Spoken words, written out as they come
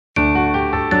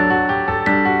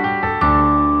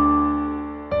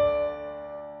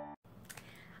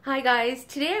Hi guys,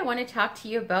 today I want to talk to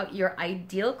you about your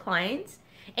ideal clients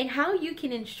and how you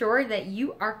can ensure that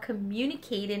you are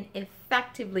communicating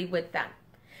effectively with them.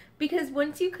 Because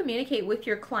once you communicate with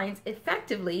your clients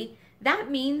effectively, that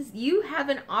means you have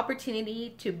an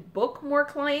opportunity to book more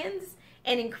clients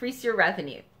and increase your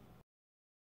revenue.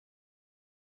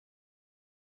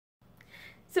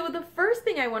 So the first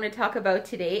thing I want to talk about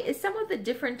today is some of the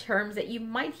different terms that you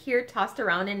might hear tossed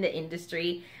around in the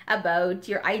industry about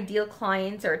your ideal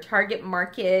clients or target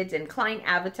market and client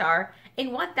avatar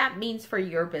and what that means for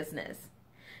your business.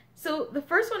 So the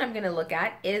first one I'm going to look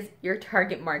at is your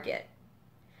target market.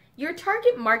 Your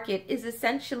target market is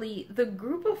essentially the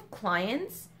group of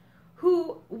clients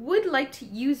who would like to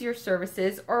use your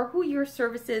services or who your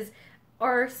services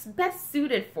are best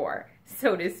suited for,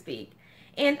 so to speak.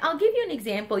 And I'll give you an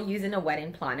example using a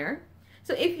wedding planner.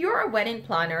 So if you're a wedding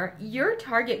planner, your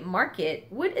target market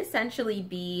would essentially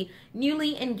be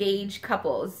newly engaged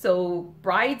couples, so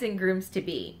brides and grooms to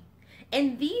be.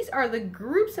 And these are the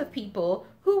groups of people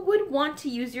who would want to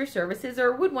use your services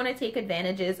or would want to take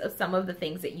advantages of some of the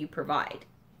things that you provide.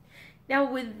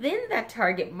 Now within that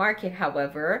target market,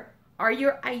 however, are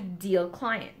your ideal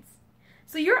clients.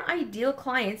 So your ideal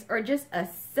clients are just a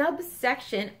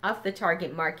subsection of the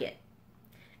target market.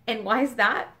 And why is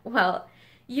that? Well,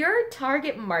 your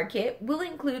target market will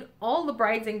include all the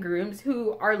brides and grooms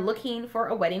who are looking for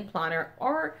a wedding planner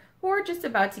or who are just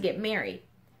about to get married.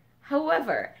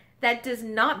 However, that does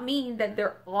not mean that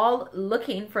they're all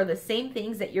looking for the same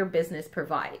things that your business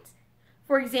provides.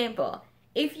 For example,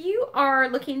 if you are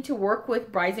looking to work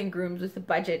with brides and grooms with a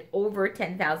budget over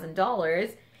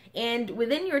 $10,000, and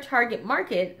within your target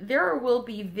market, there will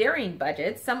be varying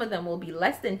budgets. Some of them will be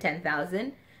less than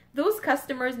 $10,000. Those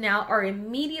customers now are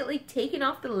immediately taken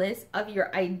off the list of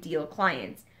your ideal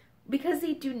clients because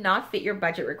they do not fit your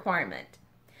budget requirement.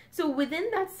 So within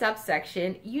that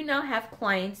subsection, you now have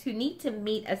clients who need to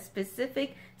meet a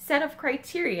specific set of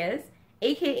criteria,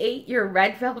 aka your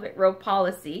red velvet rope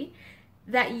policy,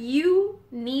 that you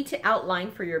need to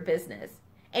outline for your business.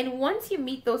 And once you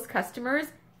meet those customers,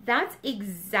 that's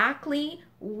exactly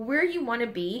where you want to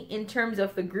be in terms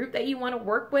of the group that you want to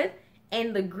work with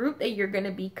and the group that you're going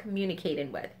to be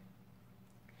communicating with.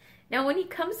 Now, when it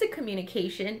comes to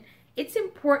communication, it's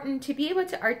important to be able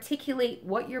to articulate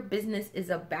what your business is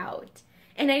about.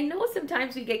 And I know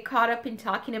sometimes we get caught up in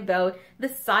talking about the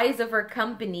size of our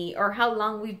company or how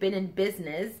long we've been in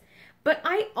business, but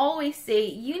I always say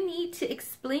you need to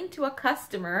explain to a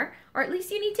customer, or at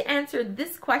least you need to answer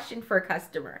this question for a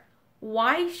customer.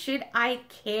 Why should I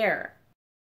care?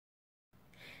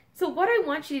 So what I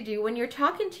want you to do when you're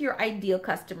talking to your ideal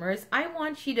customers, I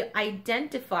want you to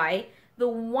identify the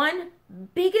one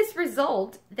biggest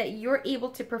result that you're able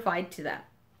to provide to them.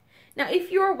 Now, if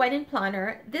you're a wedding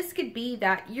planner, this could be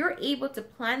that you're able to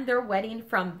plan their wedding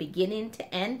from beginning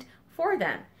to end for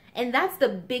them. And that's the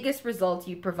biggest result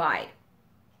you provide.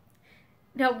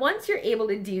 Now, once you're able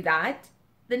to do that,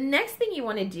 the next thing you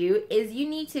want to do is you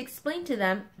need to explain to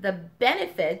them the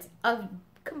benefits of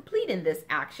completing this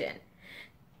action.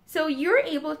 So you're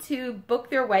able to book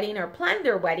their wedding or plan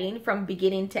their wedding from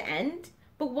beginning to end,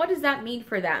 but what does that mean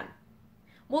for them?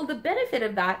 Well, the benefit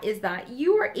of that is that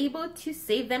you are able to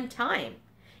save them time.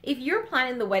 If you're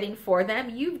planning the wedding for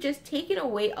them, you've just taken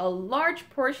away a large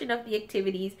portion of the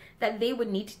activities that they would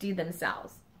need to do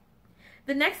themselves.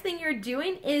 The next thing you're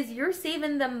doing is you're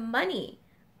saving them money.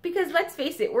 Because let's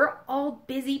face it, we're all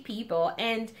busy people,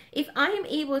 and if I am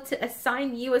able to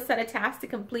assign you a set of tasks to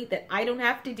complete that I don't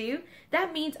have to do,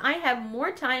 that means I have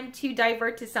more time to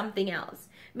divert to something else.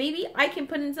 Maybe I can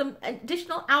put in some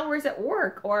additional hours at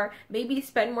work, or maybe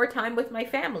spend more time with my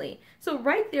family. So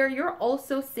right there, you're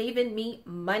also saving me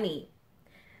money.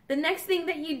 The next thing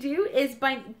that you do is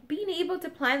by being able to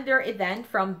plan their event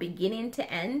from beginning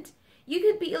to end, you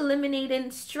could be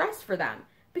eliminating stress for them.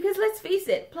 Because let's face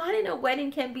it, planning a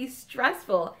wedding can be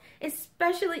stressful,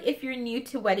 especially if you're new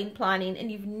to wedding planning and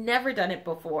you've never done it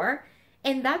before.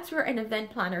 And that's where an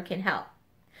event planner can help.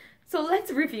 So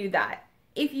let's review that.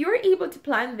 If you're able to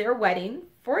plan their wedding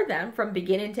for them from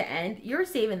beginning to end, you're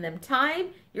saving them time,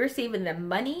 you're saving them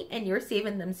money, and you're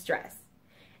saving them stress.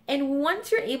 And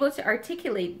once you're able to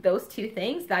articulate those two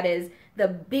things, that is the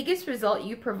biggest result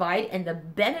you provide and the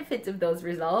benefits of those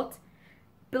results,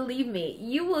 believe me,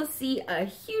 you will see a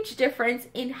huge difference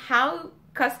in how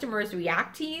customers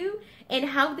react to you and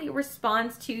how they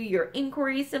respond to your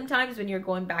inquiries sometimes when you're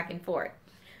going back and forth.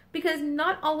 Because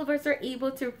not all of us are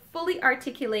able to fully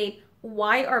articulate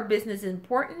why our business is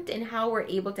important and how we're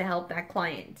able to help that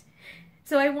client.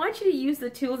 So I want you to use the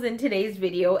tools in today's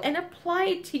video and apply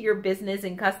it to your business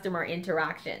and customer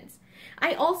interactions.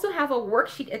 I also have a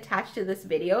worksheet attached to this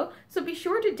video, so be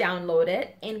sure to download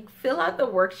it and fill out the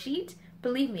worksheet.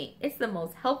 Believe me, it's the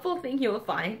most helpful thing you will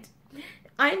find.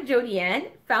 I'm Jody-Ann,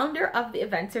 founder of the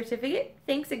Event Certificate.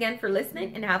 Thanks again for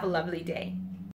listening and have a lovely day.